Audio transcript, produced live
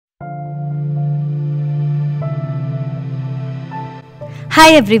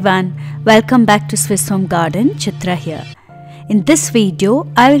Hi everyone, welcome back to Swiss Home Garden. Chitra here. In this video,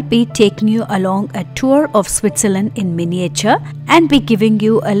 I will be taking you along a tour of Switzerland in miniature and be giving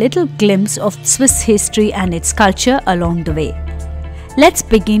you a little glimpse of Swiss history and its culture along the way. Let's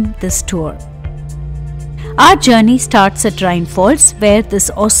begin this tour. Our journey starts at Rhein Falls, where this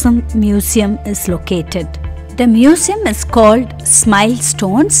awesome museum is located. The museum is called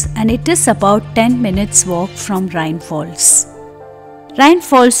Smilestones and it is about 10 minutes walk from Rhein Falls. Rhein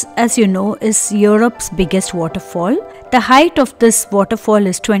Falls, as you know, is Europe's biggest waterfall. The height of this waterfall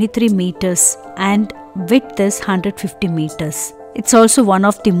is 23 meters and width is 150 meters. It's also one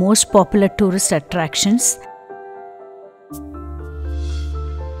of the most popular tourist attractions.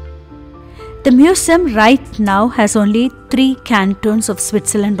 The museum right now has only 3 cantons of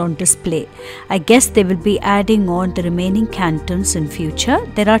Switzerland on display. I guess they will be adding on the remaining cantons in future.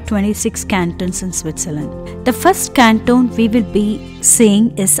 There are 26 cantons in Switzerland. The first canton we will be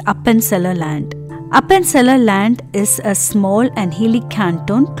seeing is Appenzellerland. Appenzellerland is a small and hilly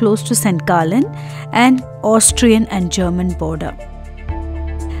canton close to St. Gallen and Austrian and German border.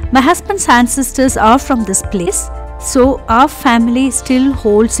 My husband's ancestors are from this place. So our family still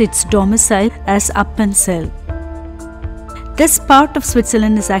holds its domicile as Appenzell. This part of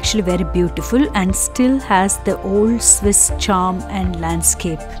Switzerland is actually very beautiful and still has the old Swiss charm and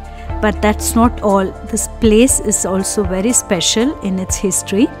landscape. But that's not all. This place is also very special in its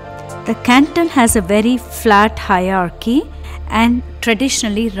history. The canton has a very flat hierarchy and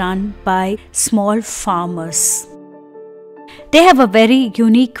traditionally run by small farmers. They have a very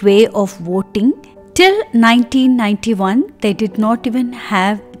unique way of voting. Till 1991, they did not even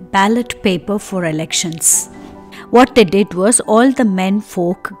have ballot paper for elections. What they did was all the men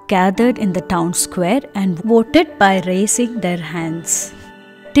folk gathered in the town square and voted by raising their hands.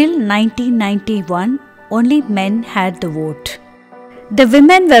 Till 1991, only men had the vote. The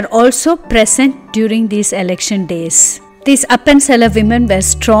women were also present during these election days. These Appenzeller women were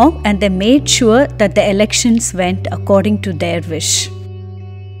strong and they made sure that the elections went according to their wish.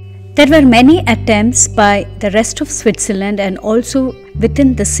 There were many attempts by the rest of Switzerland and also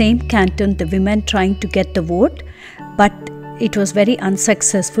within the same canton the women trying to get the vote, but it was very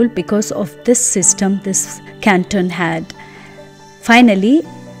unsuccessful because of this system this canton had. Finally,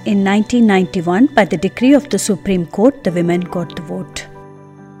 in 1991, by the decree of the Supreme Court, the women got the vote.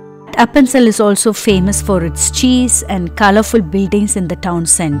 Appenzell is also famous for its cheese and colorful buildings in the town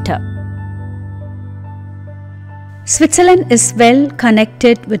center. Switzerland is well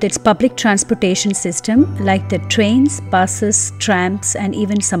connected with its public transportation system like the trains, buses, trams and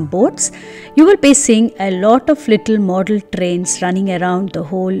even some boats. You will be seeing a lot of little model trains running around the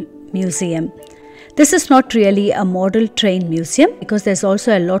whole museum. This is not really a model train museum because there's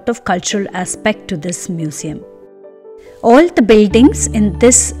also a lot of cultural aspect to this museum. All the buildings in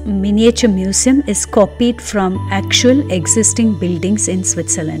this miniature museum is copied from actual existing buildings in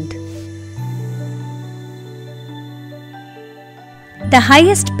Switzerland. The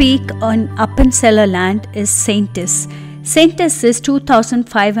highest peak on Appenzellerland is Saintes. Saintes is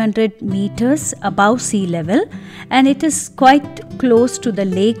 2,500 meters above sea level and it is quite close to the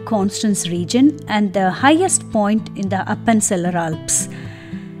Lake Constance region and the highest point in the Appenzeller Alps.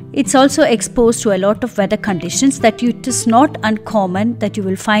 It's also exposed to a lot of weather conditions that it is not uncommon that you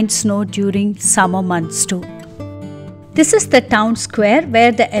will find snow during summer months too. This is the town square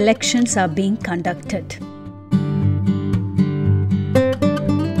where the elections are being conducted.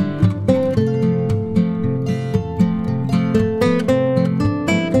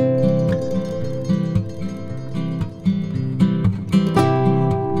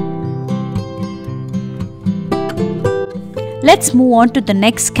 Let's move on to the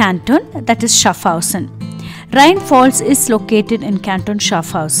next canton, that is Schaffhausen. Rhein Falls is located in Canton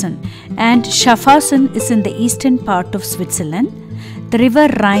Schaffhausen and Schaffhausen is in the eastern part of Switzerland. The river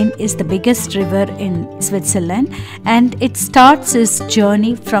Rhine is the biggest river in Switzerland and it starts its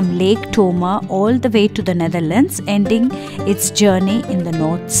journey from Lake Thoma all the way to the Netherlands, ending its journey in the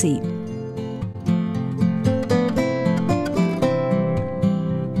North Sea.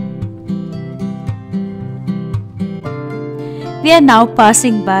 We are now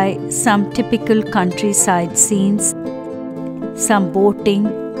passing by some typical countryside scenes, some boating,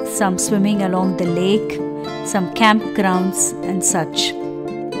 some swimming along the lake, some campgrounds and such.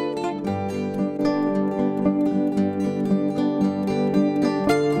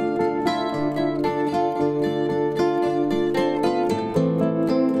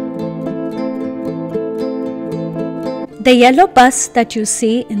 The yellow bus that you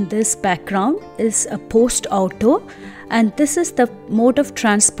see in this background is a post auto, and this is the mode of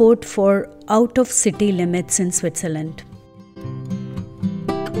transport for out of city limits in Switzerland.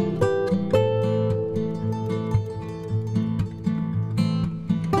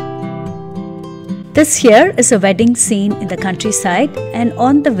 This here is a wedding scene in the countryside, and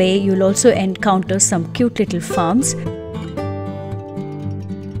on the way you'll also encounter some cute little farms.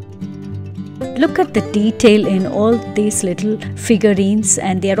 Look at the detail in all these little figurines,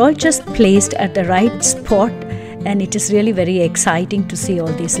 and they are all just placed at the right spot, and it is really very exciting to see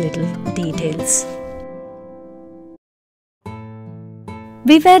all these little details.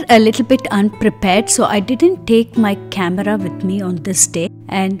 We were a little bit unprepared, so I didn't take my camera with me on this day,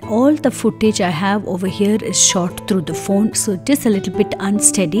 and all the footage I have over here is shot through the phone, so it is a little bit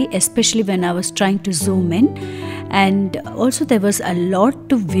unsteady, especially when I was trying to zoom in. And also there was a lot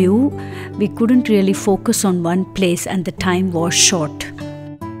to view. We couldn't really focus on one place and the time was short.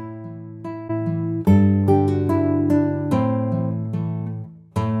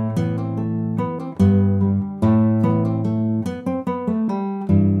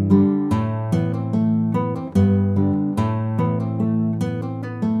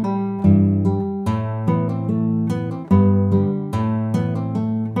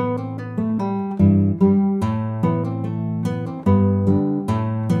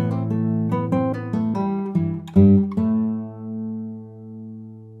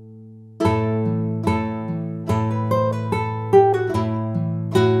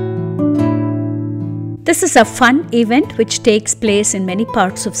 This is a fun event which takes place in many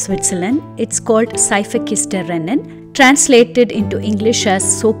parts of Switzerland. It's called Rennen, translated into English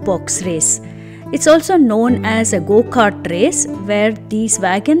as soapbox race. It's also known as a go-kart race, where these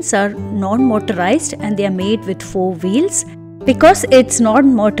wagons are non-motorized and they are made with 4 wheels. Because it's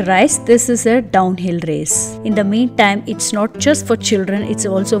non-motorized, this is a downhill race. In the meantime, it's not just for children, it's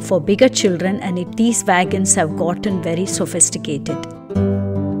also for bigger children, and these wagons have gotten very sophisticated.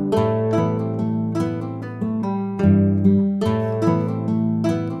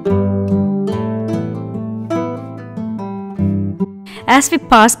 As we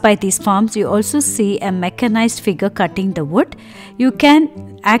pass by these farms, you also see a mechanized figure cutting the wood. You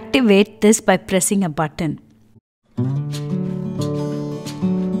can activate this by pressing a button.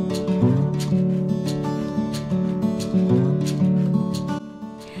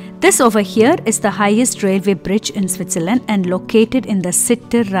 This over here is the highest railway bridge in Switzerland and located in the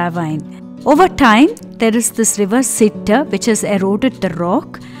Sitter ravine. Over time, there is this river Sitter which has eroded the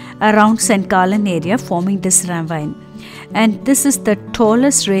rock around St. Gallen area, forming this ravine. And this is the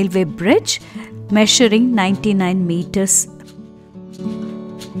tallest railway bridge, measuring 99 meters.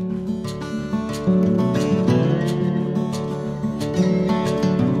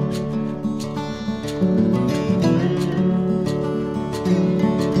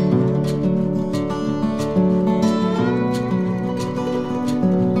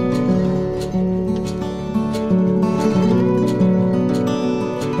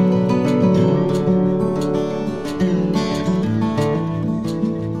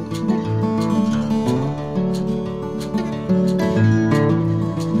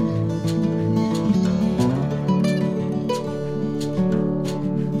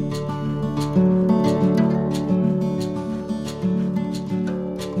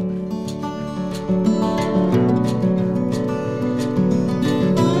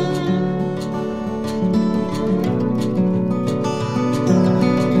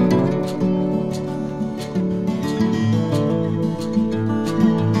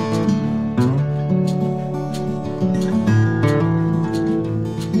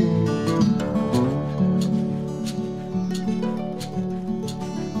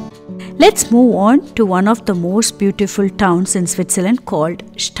 Let's move on to one of the most beautiful towns in Switzerland called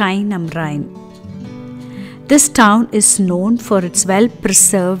Stein am Rhein. This town is known for its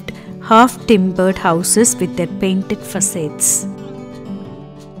well-preserved, half-timbered houses with their painted facades.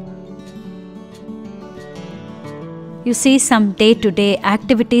 You see some day-to-day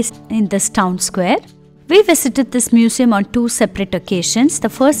activities in this town square. We visited this museum on 2 separate occasions. The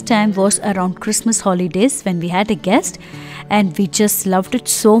first time was around Christmas holidays when we had a guest, and we just loved it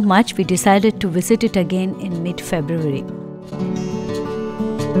so much we decided to visit it again in mid-February.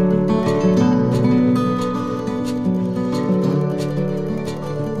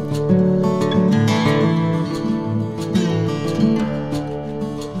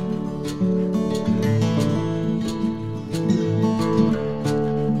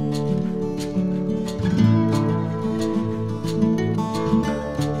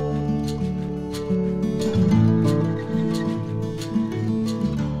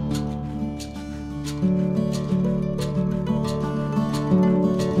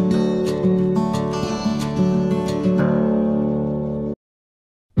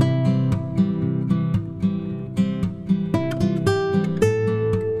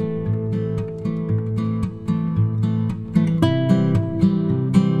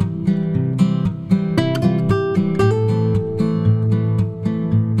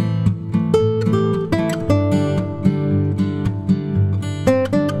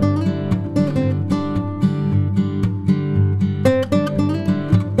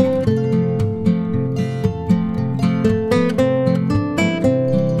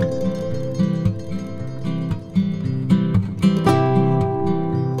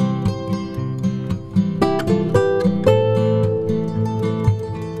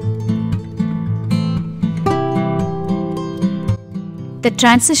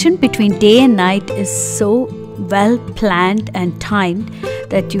 transition between day and night is so well planned and timed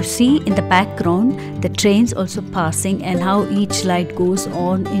that you see in the background the trains also passing and how each light goes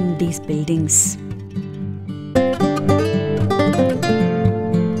on in these buildings.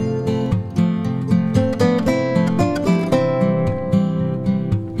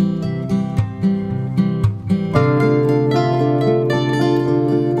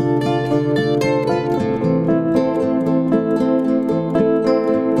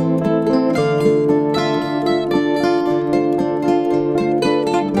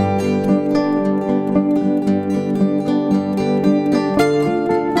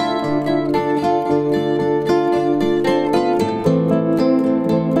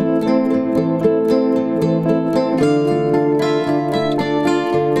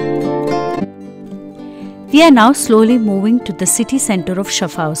 We are now slowly moving to the city center of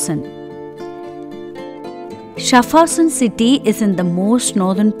Schaffhausen. Schaffhausen city is in the most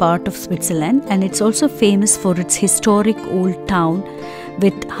northern part of Switzerland, and it's also famous for its historic old town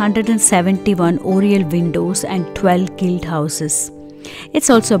with 171 oriel windows and 12 guild houses. It's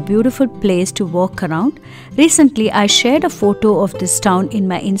also a beautiful place to walk around. Recently, I shared a photo of this town in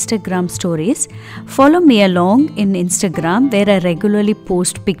my Instagram stories. Follow me along in Instagram, where I regularly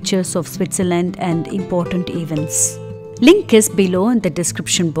post pictures of Switzerland and important events. Link is below in the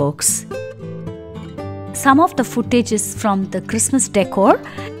description box. Some of the footage is from the Christmas decor,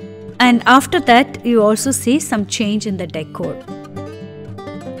 and after that you also see some change in the decor.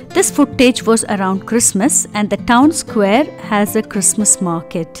 This footage was around Christmas, and the town square has a Christmas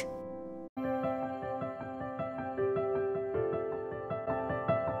market.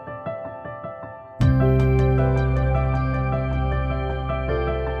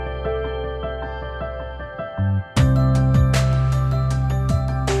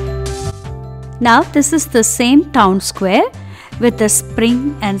 Now this is the same town square with the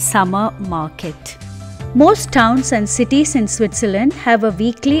spring and summer market. Most towns and cities in Switzerland have a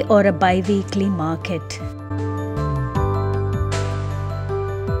weekly or a bi-weekly market.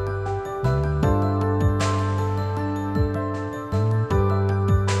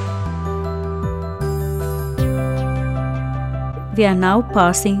 We are now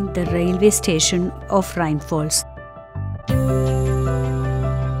passing the railway station of Rhein Falls.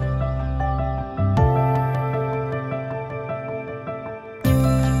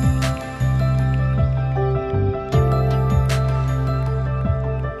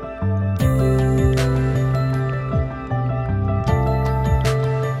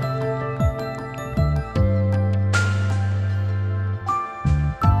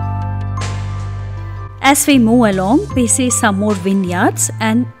 As we move along, we see some more vineyards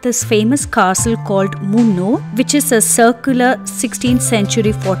and this famous castle called Munno, which is a circular 16th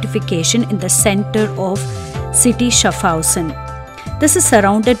century fortification in the center of city Schaffhausen. This is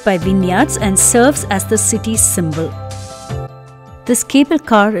surrounded by vineyards and serves as the city's symbol. This cable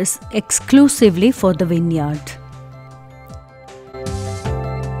car is exclusively for the vineyard.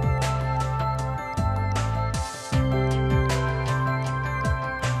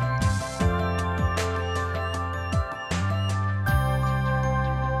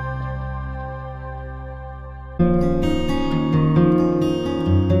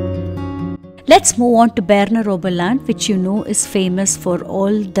 Let's move on to Berner Oberland, which you know is famous for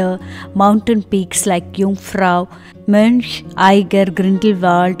all the mountain peaks like Jungfrau, Mönch, Eiger,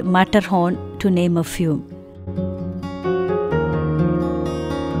 Grindelwald, Matterhorn, to name a few.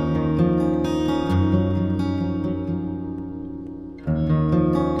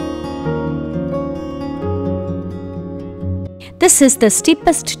 This is the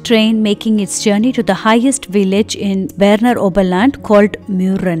steepest train making its journey to the highest village in Berner Oberland called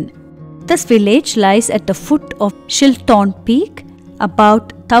Mürren. This village lies at the foot of Schilthorn Peak,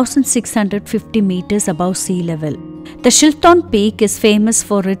 about 1650 meters above sea level. The Schilthorn Peak is famous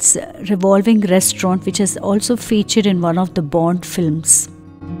for its revolving restaurant, which is also featured in one of the Bond films.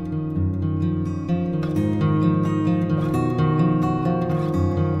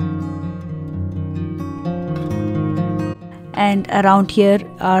 And around here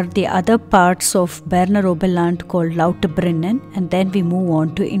are the other parts of Berner Oberland called Lauterbrunnen, and then we move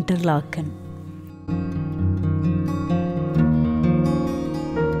on to Interlaken.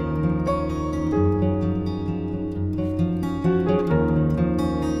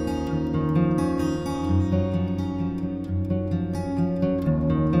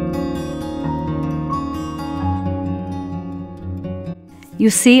 You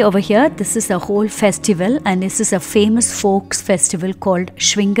see over here, this is a whole festival, and this is a famous folk festival called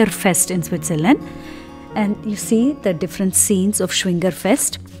Schwingerfest in Switzerland. And you see the different scenes of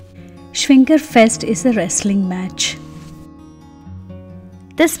Schwingerfest. Schwingerfest is a wrestling match.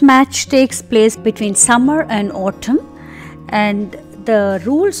 This match takes place between summer and autumn, and the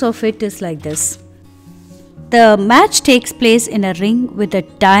rules of it is like this. The match takes place in a ring with a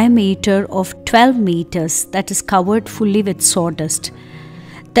diameter of 12 meters that is covered fully with sawdust.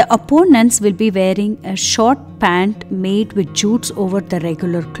 The opponents will be wearing a short pant made with jutes over the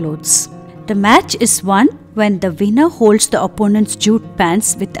regular clothes. The match is won when the winner holds the opponent's jute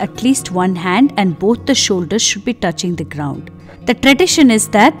pants with at least one hand and both the shoulders should be touching the ground. The tradition is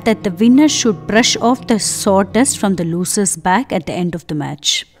that the winner should brush off the sawdust from the loser's back at the end of the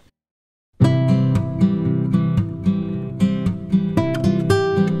match.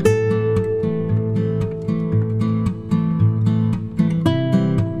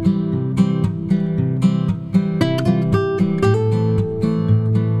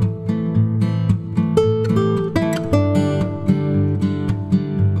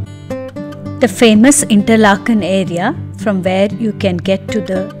 The famous Interlaken area, from where you can get to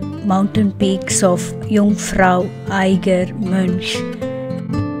the mountain peaks of Jungfrau, Eiger, Mönch.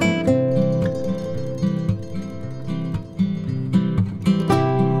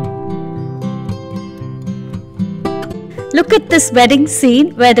 Look at this wedding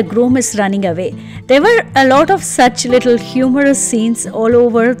scene where the groom is running away. There were a lot of such little humorous scenes all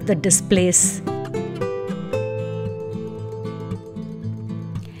over the displays.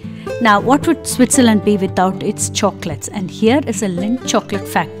 Now, what would Switzerland be without its chocolates? And here is a Lindt chocolate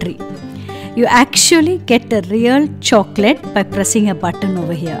factory. You actually get a real chocolate by pressing a button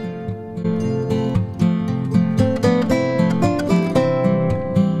over here.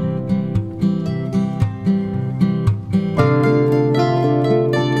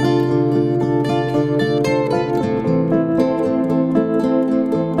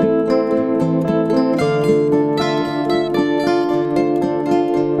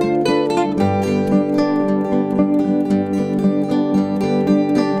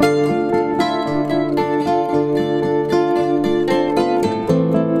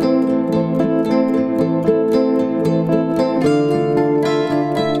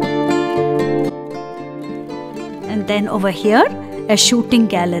 Then over here, a shooting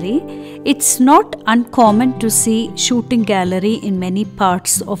gallery. It's not uncommon to see shooting gallery in many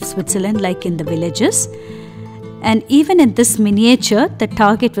parts of Switzerland, like in the villages. And even in this miniature, the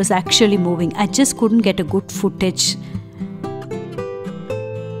target was actually moving. I just couldn't get a good footage.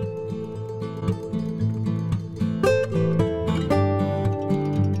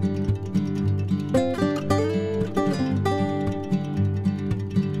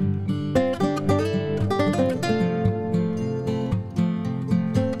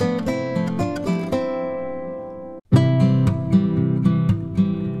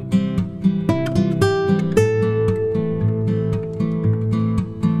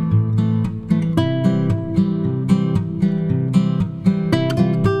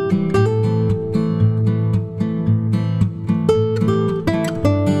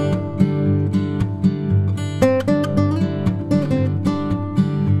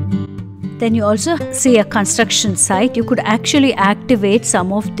 Then you also see a construction site. You could actually activate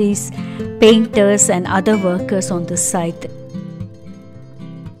some of these painters and other workers on this site.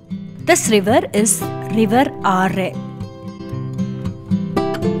 This river is River Aare.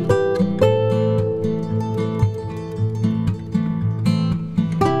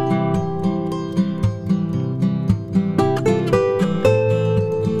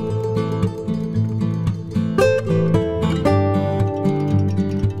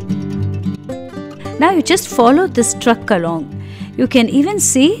 Now you just follow this truck along. You can even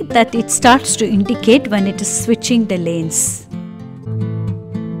see that it starts to indicate when it is switching the lanes.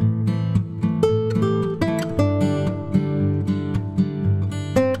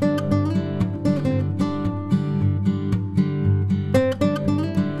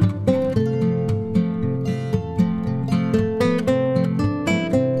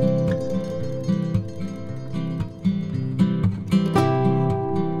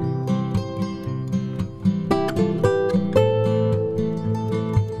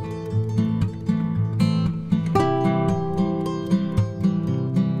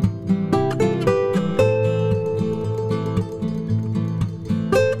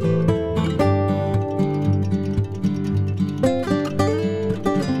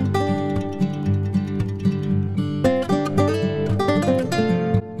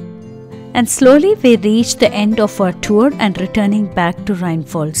 And slowly we reach the end of our tour and returning back to Rhein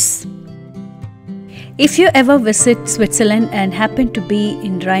Falls. If you ever visit Switzerland and happen to be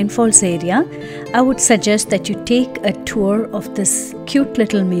in Rhein Falls area, I would suggest that you take a tour of this cute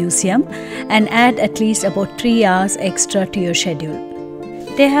little museum and add at least about 3 hours extra to your schedule.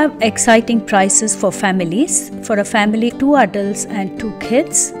 They have exciting prices for families. For a family, 2 adults and 2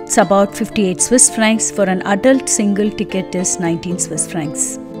 kids, it's about 58 Swiss francs. For an adult, single ticket is 19 Swiss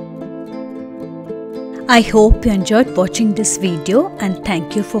francs. I hope you enjoyed watching this video and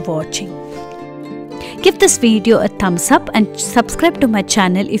thank you for watching. Give this video a thumbs up and subscribe to my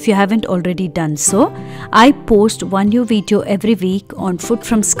channel if you haven't already done so. I post one new video every week on food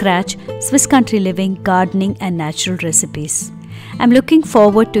from scratch, Swiss country living, gardening and natural recipes. I'm looking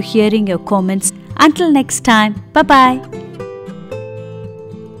forward to hearing your comments. Until next time, bye-bye.